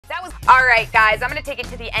All right, guys, I'm going to take it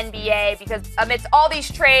to the NBA because amidst all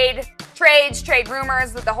these trade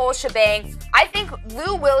rumors, with the whole shebang, I think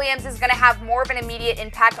Lou Williams is going to have more of an immediate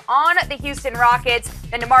impact on the Houston Rockets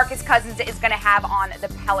than DeMarcus Cousins is going to have on the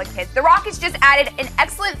Pelicans. The Rockets just added an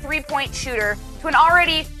excellent three-point shooter to an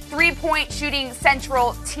already three-point shooting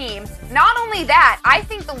central team. Not only that, I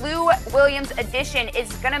think the Lou Williams addition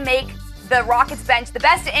is going to make the Rockets bench the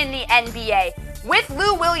best in the NBA. With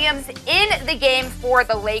Lou Williams in the game for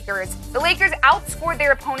the Lakers outscored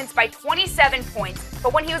their opponents by 27 points,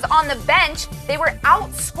 but when he was on the bench, they were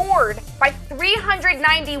outscored by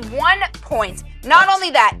 391 points. Not only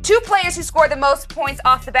that, two players who scored the most points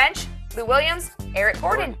off the bench, Lou Williams, Eric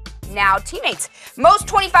Gordon, now teammates. Most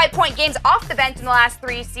 25-point games off the bench in the last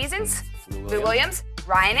 3 seasons, Lou Williams,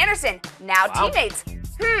 Ryan Anderson, now teammates.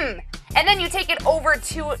 And then you take it over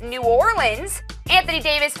to New Orleans. Anthony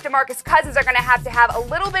Davis, DeMarcus Cousins are going to have a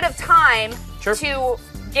little bit of time to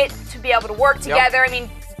get to be able to work together. I mean,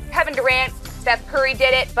 Kevin Durant, Steph Curry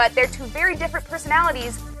did it, but they're two very different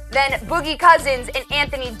personalities than Boogie Cousins and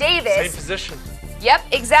Anthony Davis. Same position. Yep,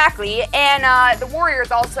 exactly. And the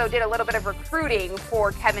Warriors also did a little bit of recruiting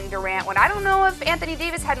for Kevin Durant, when I don't know if Anthony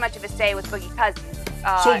Davis had much of a say with Boogie Cousins.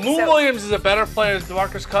 So Lou Williams is a better player than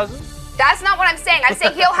DeMarcus Cousins? That's not what I'm saying. I'm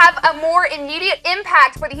saying he'll have a more immediate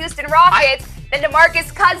impact for the Houston Rockets than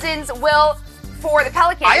DeMarcus Cousins will for the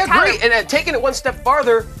Pelicans. I agree, and taking it one step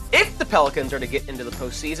farther, if the Pelicans are to get into the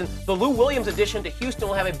postseason, the Lou Williams addition to Houston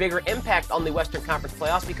will have a bigger impact on the Western Conference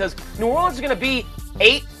playoffs because New Orleans is going to be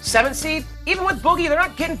 8, 7 seed. Even with Boogie, they're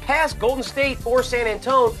not getting past Golden State or San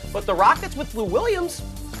Antonio, but the Rockets with Lou Williams,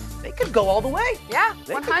 they could go all the way. Yeah,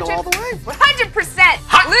 they could go all the way. 100%.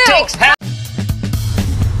 Hot takes.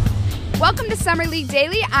 Welcome to Summer League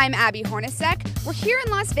Daily. I'm Abby Hornacek. We're here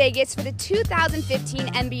in Las Vegas for the 2015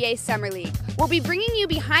 NBA Summer League. We'll be bringing you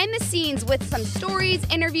behind the scenes with some stories,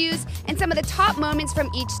 interviews, and some of the top moments from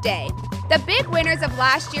each day. The big winners of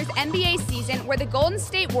last year's NBA season were the Golden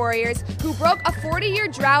State Warriors, who broke a 40-year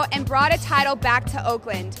drought and brought a title back to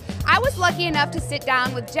Oakland. I was lucky enough to sit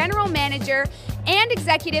down with General Manager and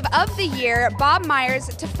Executive of the Year, Bob Myers,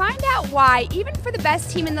 to find out why, even for the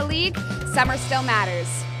best team in the league, summer still matters.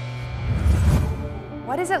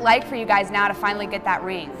 What is it like for you guys now to finally get that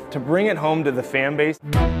ring? To bring it home to the fan base.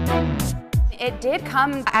 It did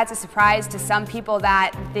come as a surprise to some people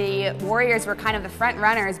that the Warriors were kind of the front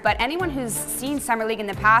runners, but anyone who's seen Summer League in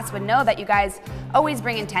the past would know that you guys always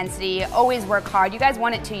bring intensity, always work hard. You guys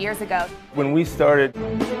won it 2 years ago. When we started.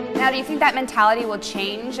 Now, do you think that mentality will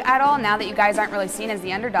change at all now that you guys aren't really seen as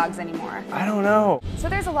the underdogs anymore? I don't know. So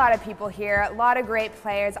there's a lot of people here, a lot of great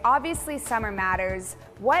players. Obviously, summer matters.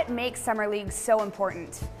 What makes Summer League so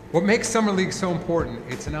important? What makes Summer League so important?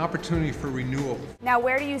 It's an opportunity for renewal. Now,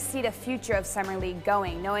 where do you see the future of Summer League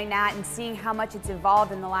going, knowing that and seeing how much it's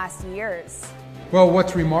evolved in the last years? Well,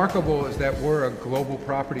 what's remarkable is that we're a global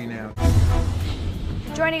property now.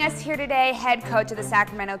 Joining us here today, head coach of the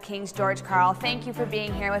Sacramento Kings, George Karl. Thank you for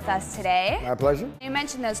being here with us today. My pleasure. You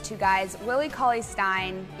mentioned those two guys. Willie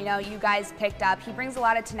Cauley-Stein, you know, you guys picked up. He brings a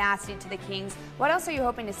lot of tenacity to the Kings. What else are you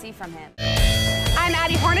hoping to see from him? I'm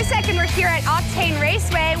Abby Hornacek, and we're here at Octane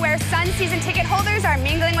Raceway, where Sun season ticket holders are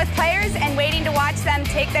mingling with players and waiting to watch them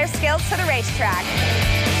take their skills to the racetrack.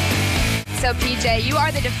 So, PJ, you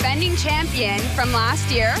are the defending champion from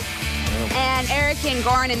last year. And Eric and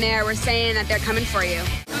Goran in there were saying that they're coming for you.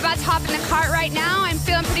 I'm about to hop in the cart right now. I'm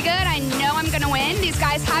feeling pretty good. I know I'm going to win. These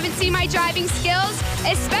guys haven't seen my driving skills,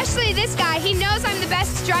 especially this guy. He knows I'm the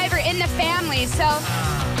best driver in the family. So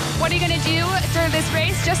what are you going to do through this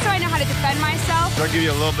race, just so I know how to defend myself? I'll give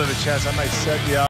you a little bit of a chance. I might set you up.